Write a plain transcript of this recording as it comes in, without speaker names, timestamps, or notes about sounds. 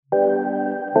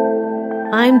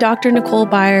I'm Dr. Nicole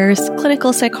Byers,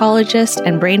 clinical psychologist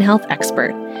and brain health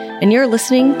expert, and you're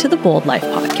listening to the Bold Life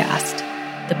Podcast,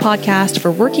 the podcast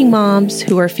for working moms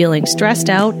who are feeling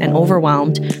stressed out and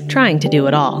overwhelmed trying to do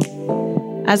it all.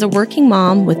 As a working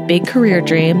mom with big career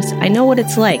dreams, I know what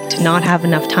it's like to not have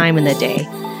enough time in the day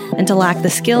and to lack the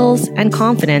skills and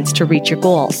confidence to reach your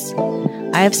goals.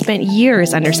 I have spent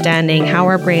years understanding how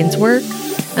our brains work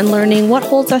and learning what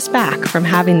holds us back from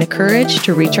having the courage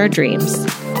to reach our dreams.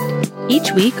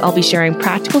 Each week, I'll be sharing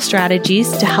practical strategies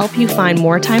to help you find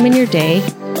more time in your day,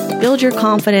 build your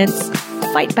confidence,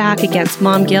 fight back against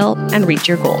mom guilt, and reach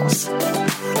your goals.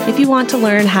 If you want to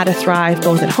learn how to thrive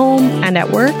both at home and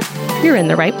at work, you're in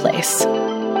the right place.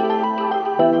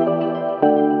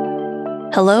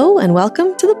 Hello, and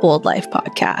welcome to the Bold Life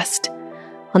Podcast.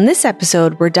 On this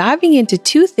episode, we're diving into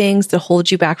two things that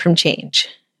hold you back from change: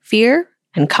 fear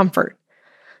and comfort.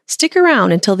 Stick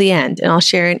around until the end, and I'll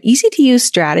share an easy-to-use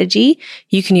strategy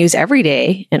you can use every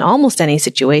day in almost any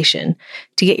situation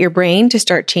to get your brain to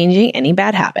start changing any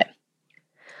bad habit.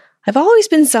 I've always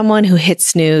been someone who hits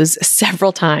snooze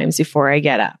several times before I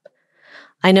get up.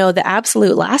 I know the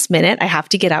absolute last minute I have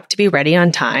to get up to be ready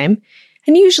on time,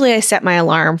 and usually I set my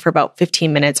alarm for about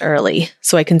 15 minutes early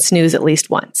so I can snooze at least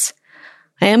once.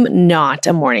 I am not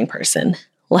a morning person,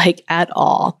 like at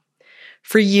all.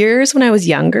 For years when I was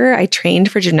younger, I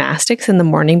trained for gymnastics in the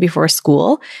morning before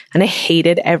school, and I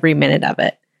hated every minute of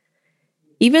it.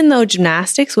 Even though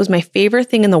gymnastics was my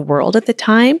favorite thing in the world at the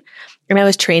time, and I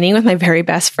was training with my very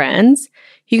best friends,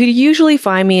 you could usually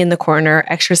find me in the corner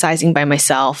exercising by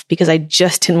myself because I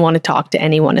just didn't want to talk to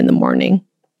anyone in the morning.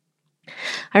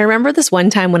 I remember this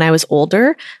one time when I was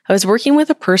older, I was working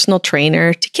with a personal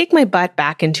trainer to kick my butt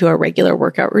back into a regular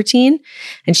workout routine,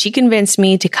 and she convinced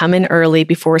me to come in early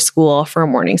before school for a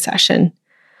morning session.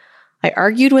 I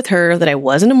argued with her that I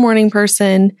wasn't a morning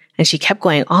person, and she kept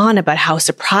going on about how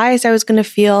surprised I was going to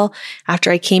feel after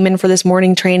I came in for this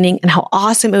morning training and how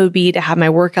awesome it would be to have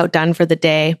my workout done for the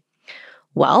day.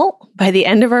 Well, by the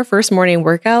end of our first morning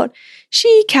workout,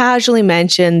 she casually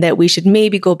mentioned that we should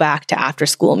maybe go back to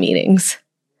after-school meetings.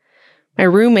 My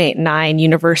roommate and I in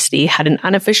university had an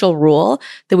unofficial rule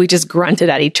that we just grunted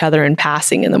at each other in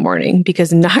passing in the morning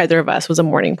because neither of us was a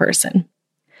morning person.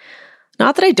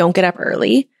 Not that I don't get up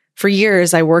early. For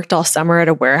years, I worked all summer at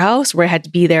a warehouse where I had to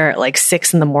be there at like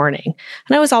 6 a.m, and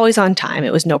I was always on time.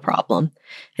 It was no problem.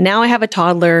 And now I have a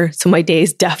toddler, so my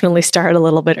days definitely start a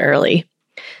little bit early.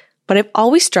 But I've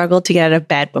always struggled to get out of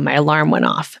bed when my alarm went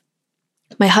off.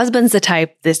 My husband's the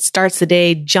type that starts the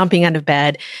day jumping out of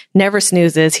bed, never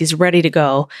snoozes, he's ready to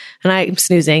go, and I'm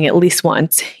snoozing at least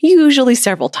once, usually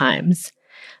several times.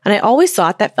 And I always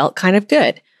thought that felt kind of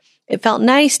good. It felt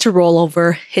nice to roll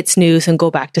over, hit snooze, and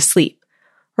go back to sleep.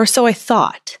 Or so I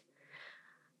thought.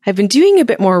 I've been doing a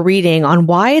bit more reading on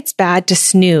why it's bad to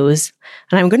snooze,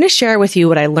 and I'm going to share with you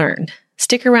what I learned.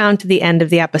 Stick around to the end of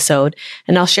the episode,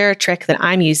 and I'll share a trick that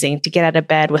I'm using to get out of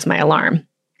bed with my alarm.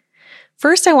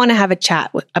 First, I want to have a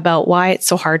chat about why it's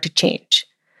so hard to change.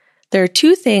 There are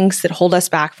two things that hold us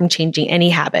back from changing any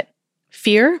habit: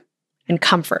 fear and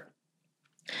comfort.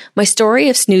 My story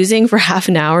of snoozing for half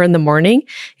an hour in the morning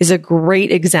is a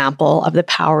great example of the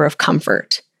power of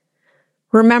comfort.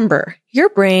 Remember, your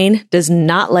brain does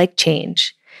not like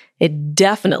change. It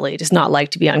definitely does not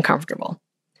like to be uncomfortable.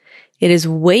 It is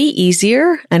way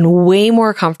easier and way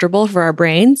more comfortable for our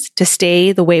brains to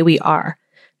stay the way we are,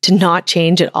 to not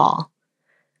change at all.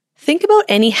 Think about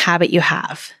any habit you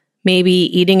have. Maybe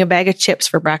eating a bag of chips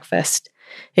for breakfast,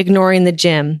 ignoring the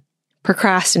gym,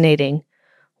 procrastinating,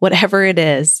 whatever it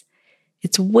is.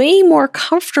 It's way more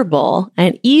comfortable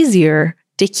and easier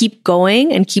to keep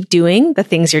going and keep doing the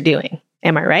things you're doing.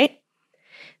 Am I right?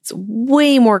 It's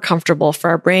way more comfortable for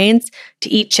our brains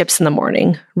to eat chips in the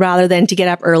morning rather than to get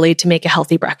up early to make a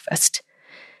healthy breakfast.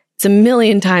 It's a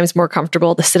million times more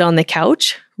comfortable to sit on the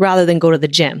couch rather than go to the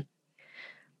gym.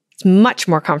 It's much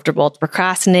more comfortable to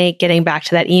procrastinate getting back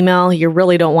to that email you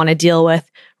really don't want to deal with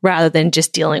rather than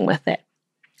just dealing with it.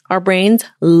 Our brains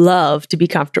love to be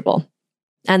comfortable.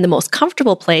 And the most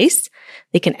comfortable place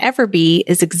they can ever be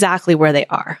is exactly where they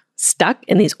are, stuck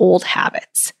in these old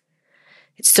habits.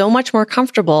 It's so much more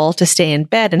comfortable to stay in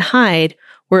bed and hide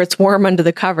where it's warm under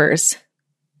the covers.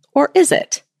 Or is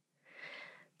it?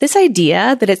 This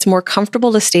idea that it's more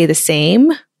comfortable to stay the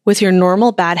same with your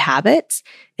normal bad habits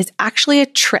is actually a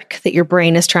trick that your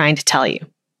brain is trying to tell you.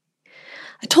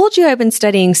 I told you I've been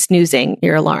studying snoozing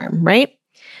your alarm, right?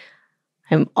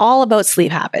 I'm all about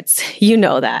sleep habits. You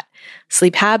know that.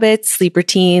 Sleep habits, sleep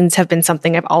routines have been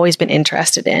something I've always been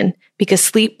interested in because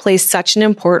sleep plays such an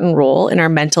important role in our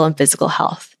mental and physical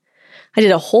health. I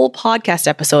did a whole podcast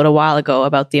episode a while ago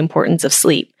about the importance of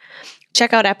sleep.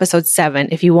 Check out episode 7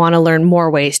 if you want to learn more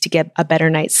ways to get a better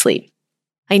night's sleep.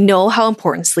 I know how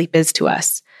important sleep is to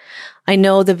us. I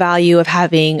know the value of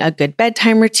having a good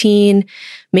bedtime routine,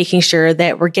 making sure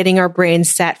that we're getting our brains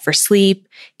set for sleep,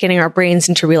 getting our brains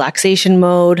into relaxation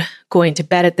mode, going to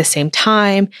bed at the same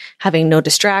time, having no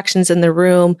distractions in the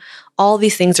room. All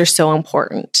these things are so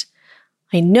important.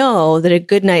 I know that a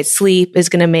good night's sleep is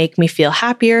going to make me feel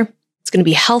happier. It's going to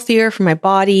be healthier for my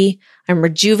body. I'm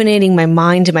rejuvenating my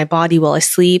mind and my body while I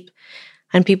sleep.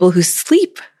 And people who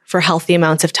sleep for healthy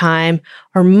amounts of time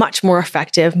are much more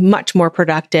effective, much more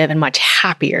productive, and much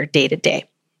happier day to day.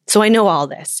 So I know all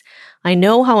this. I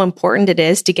know how important it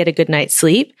is to get a good night's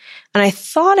sleep. And I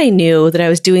thought I knew that I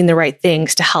was doing the right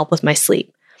things to help with my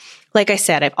sleep. Like I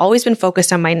said, I've always been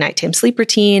focused on my nighttime sleep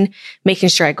routine, making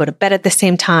sure I go to bed at the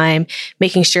same time,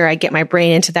 making sure I get my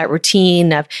brain into that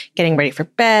routine of getting ready for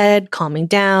bed, calming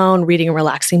down, reading a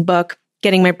relaxing book,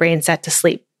 getting my brain set to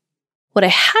sleep. What I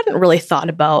hadn't really thought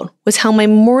about was how my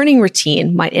morning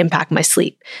routine might impact my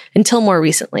sleep until more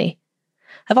recently.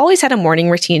 I've always had a morning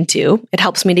routine too. It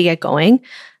helps me to get going.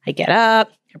 I get up,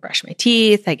 I brush my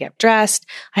teeth, I get dressed.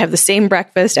 I have the same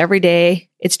breakfast every day.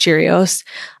 It's Cheerios.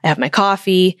 I have my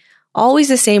coffee. Always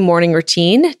the same morning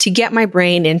routine to get my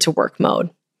brain into work mode.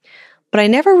 But I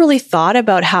never really thought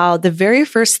about how the very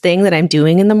first thing that I'm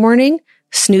doing in the morning,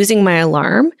 snoozing my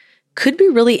alarm, could be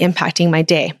really impacting my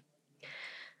day.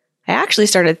 I actually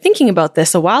started thinking about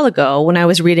this a while ago when I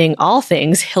was reading all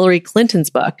things Hillary Clinton's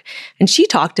book, and she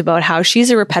talked about how she's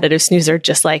a repetitive snoozer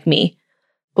just like me.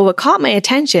 But what caught my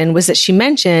attention was that she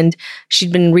mentioned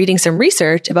she'd been reading some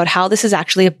research about how this is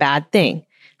actually a bad thing,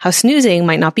 how snoozing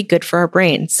might not be good for our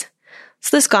brains.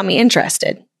 So this got me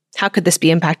interested. How could this be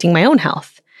impacting my own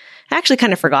health? I actually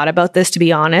kind of forgot about this, to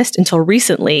be honest, until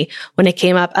recently when it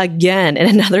came up again in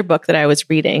another book that I was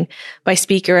reading by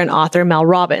speaker and author Mel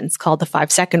Robbins called The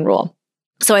 5-Second Rule.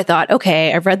 So I thought,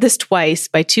 okay, I've read this twice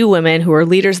by two women who are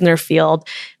leaders in their field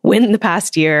within the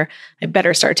past year. I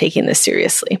better start taking this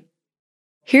seriously.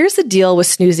 Here's the deal with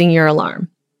snoozing your alarm.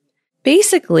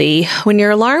 Basically, when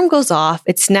your alarm goes off,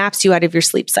 it snaps you out of your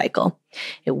sleep cycle.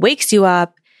 It wakes you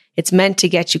up. It's meant to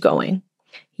get you going.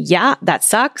 Yeah, that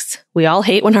sucks. We all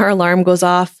hate when our alarm goes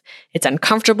off. It's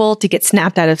uncomfortable to get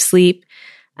snapped out of sleep,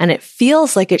 and it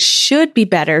feels like it should be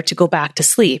better to go back to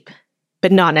sleep,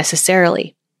 but not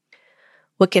necessarily.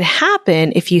 What can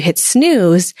happen if you hit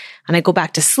snooze and I go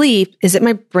back to sleep is that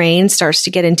my brain starts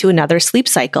to get into another sleep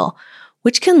cycle,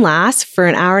 which can last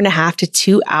for 1.5 hours to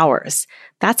 2 hours.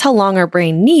 That's how long our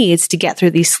brain needs to get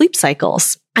through these sleep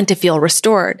cycles and to feel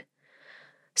restored.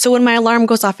 So when my alarm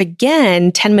goes off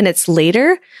again 10 minutes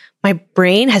later, my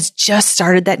brain has just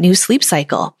started that new sleep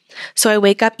cycle. So I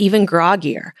wake up even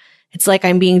groggier. It's like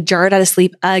I'm being jarred out of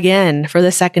sleep again for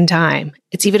the second time.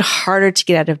 It's even harder to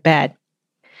get out of bed.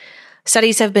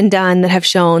 Studies have been done that have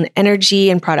shown energy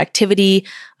and productivity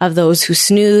of those who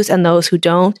snooze and those who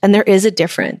don't, and there is a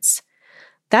difference.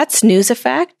 That snooze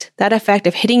effect, that effect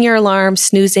of hitting your alarm,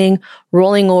 snoozing,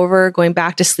 rolling over, going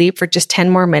back to sleep for just 10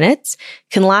 more minutes,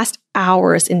 can last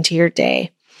hours into your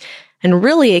day. And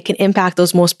really, it can impact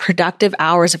those most productive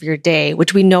hours of your day,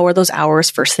 which we know are those hours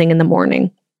first thing in the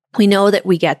morning. We know that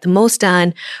we get the most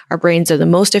done, our brains are the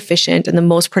most efficient and the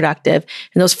most productive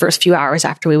in those first few hours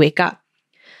after we wake up.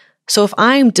 So if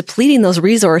I'm depleting those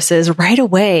resources right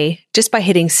away just by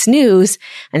hitting snooze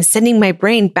and sending my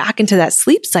brain back into that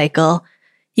sleep cycle,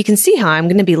 you can see how I'm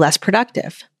going to be less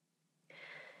productive.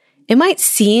 It might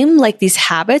seem like these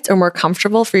habits are more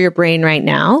comfortable for your brain right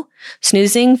now.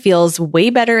 Snoozing feels way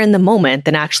better in the moment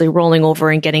than actually rolling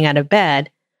over and getting out of bed.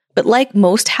 But like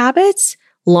most habits,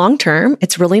 long term,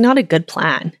 it's really not a good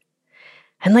plan.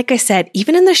 And like I said,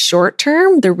 even in the short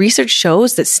term, the research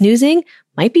shows that snoozing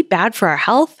might be bad for our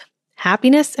health,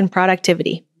 happiness, and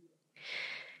productivity.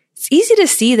 It's easy to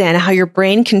see then how your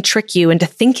brain can trick you into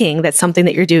thinking that something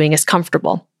that you're doing is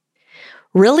comfortable.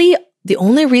 Really, the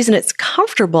only reason it's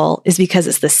comfortable is because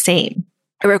it's the same.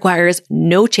 It requires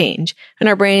no change, and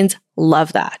our brains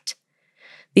love that.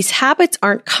 These habits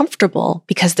aren't comfortable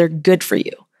because they're good for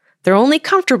you. They're only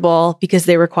comfortable because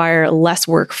they require less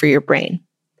work for your brain.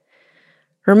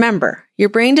 Remember, your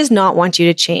brain does not want you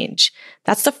to change.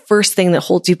 That's the first thing that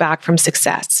holds you back from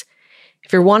success.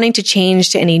 If you're wanting to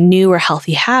change to any new or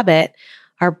healthy habit,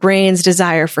 our brain's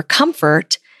desire for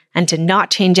comfort and to not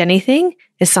change anything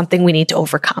is something we need to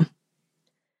overcome.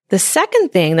 The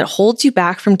second thing that holds you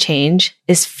back from change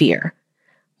is fear.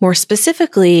 More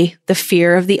specifically, the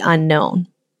fear of the unknown.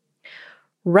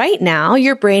 Right now,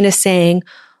 your brain is saying,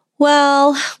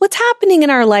 well, what's happening in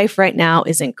our life right now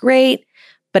isn't great,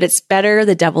 but it's better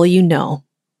the devil you know.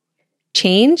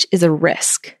 Change is a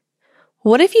risk.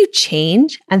 What if you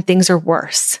change and things are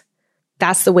worse?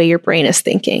 That's the way your brain is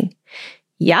thinking.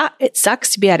 Yeah, it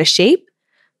sucks to be out of shape,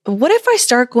 but what if I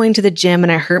start going to the gym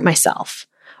and I hurt myself?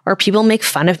 Or people make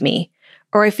fun of me?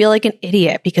 Or I feel like an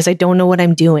idiot because I don't know what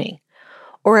I'm doing?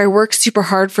 Or I work super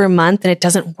hard for a month and it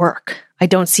doesn't work. I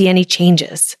don't see any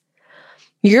changes.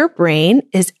 Your brain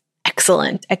is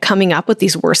excellent at coming up with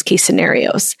these worst case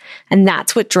scenarios, and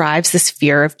that's what drives this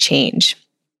fear of change.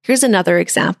 Here's another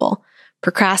example.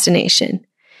 Procrastination.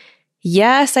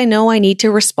 Yes, I know I need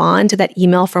to respond to that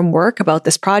email from work about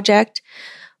this project,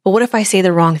 but what if I say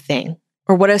the wrong thing?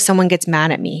 Or what if someone gets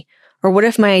mad at me? Or what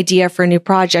if my idea for a new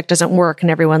project doesn't work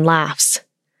and everyone laughs?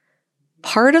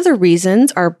 Part of the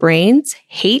reasons our brains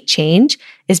hate change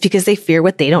is because they fear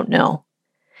what they don't know.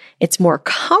 It's more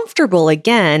comfortable,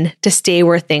 again, to stay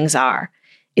where things are.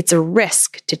 It's a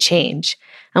risk to change.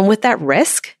 And with that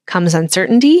risk comes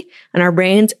uncertainty, and our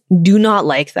brains do not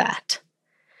like that.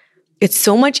 It's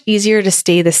so much easier to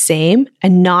stay the same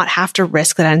and not have to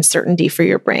risk that uncertainty for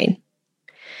your brain.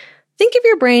 Think of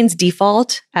your brain's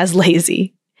default as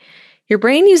lazy. Your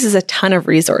brain uses a ton of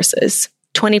resources,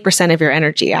 20% of your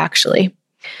energy, actually.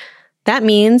 That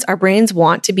means our brains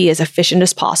want to be as efficient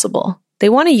as possible. They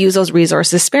want to use those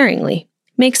resources sparingly.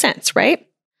 Makes sense, right?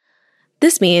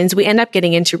 This means we end up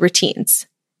getting into routines,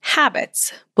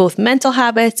 habits, both mental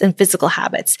habits and physical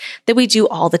habits that we do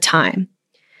all the time.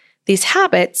 These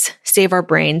habits save our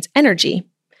brains energy.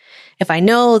 If I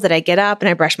know that I get up and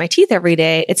I brush my teeth every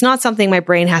day, it's not something my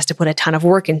brain has to put a ton of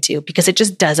work into because it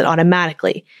just does it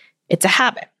automatically. It's a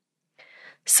habit.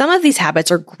 Some of these habits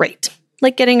are great,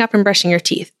 like getting up and brushing your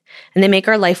teeth, and they make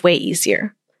our life way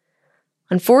easier.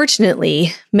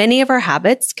 Unfortunately, many of our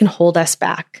habits can hold us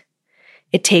back.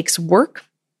 It takes work,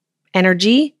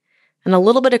 energy, and a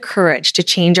little bit of courage to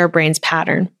change our brain's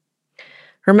pattern.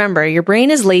 Remember, your brain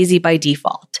is lazy by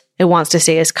default. It wants to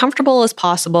stay as comfortable as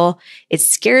possible. It's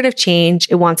scared of change.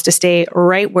 It wants to stay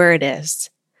right where it is.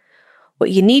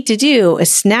 What you need to do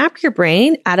is snap your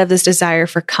brain out of this desire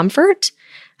for comfort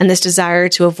and this desire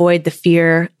to avoid the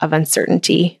fear of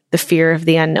uncertainty, the fear of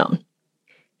the unknown.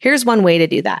 Here's one way to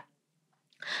do that.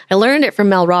 I learned it from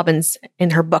Mel Robbins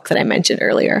in her book that I mentioned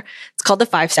earlier. It's called the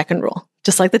 5-second rule,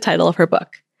 just like the title of her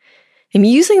book. I'm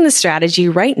using this strategy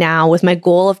right now with my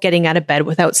goal of getting out of bed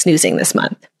without snoozing this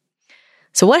month.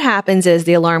 So what happens is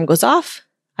the alarm goes off,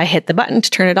 I hit the button to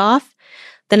turn it off,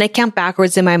 then I count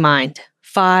backwards in my mind.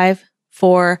 5,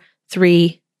 4,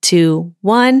 3, 2,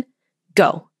 1,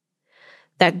 go.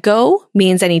 That go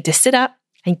means I need to sit up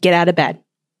and get out of bed.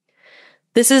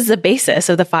 This is the basis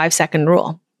of the 5-second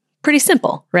rule. Pretty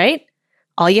simple, right?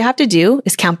 All you have to do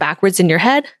is count backwards in your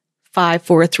head, 5,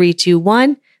 4, 3, 2,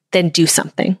 1, then do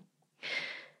something.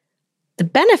 The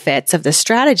benefits of this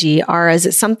strategy are as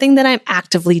it's something that I'm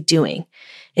actively doing.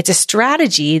 It's a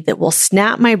strategy that will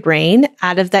snap my brain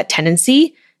out of that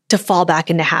tendency to fall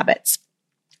back into habits.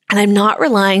 And I'm not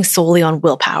relying solely on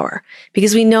willpower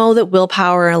because we know that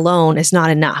willpower alone is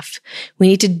not enough. We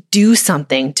need to do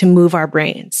something to move our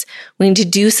brains. We need to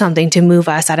do something to move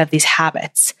us out of these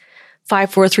habits.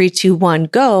 5, 4, 3, 2, 1,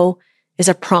 go is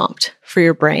a prompt for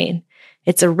your brain.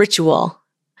 It's a ritual.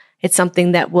 It's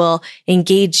something that will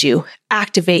engage you,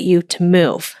 activate you to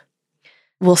move.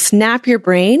 Will snap your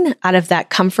brain out of that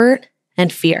comfort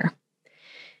and fear.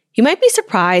 You might be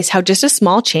surprised how just a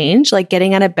small change, like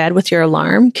getting out of bed with your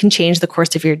alarm, can change the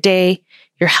course of your day,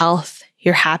 your health,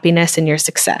 your happiness, and your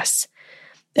success.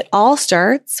 It all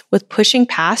starts with pushing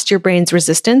past your brain's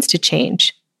resistance to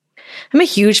change. I'm a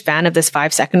huge fan of this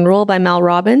 5-second rule by Mel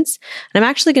Robbins, and I'm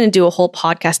actually going to do a whole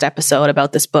podcast episode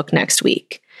about this book next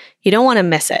week. You don't want to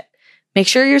miss it. Make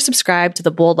sure you're subscribed to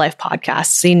the Bold Life podcast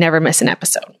so you never miss an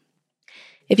episode.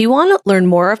 If you want to learn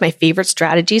more of my favorite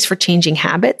strategies for changing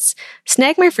habits,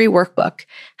 snag my free workbook,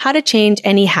 How to Change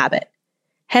Any Habit.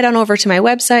 Head on over to my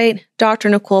website,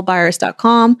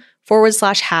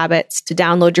 drnicolebyers.com/habits to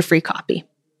download your free copy.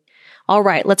 All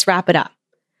right, let's wrap it up.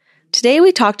 Today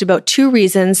we talked about 2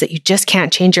 reasons that you just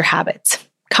can't change your habits: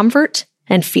 comfort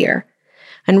and fear.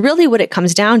 And really what it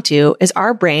comes down to is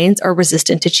our brains are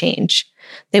resistant to change.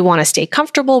 They want to stay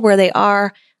comfortable where they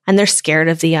are, and they're scared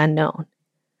of the unknown.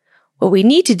 What we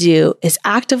need to do is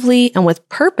actively and with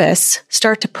purpose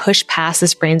start to push past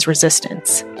this brain's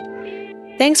resistance.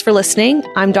 Thanks for listening.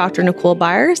 I'm Dr. Nicole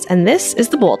Byers, and this is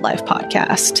the Bold Life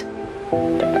Podcast.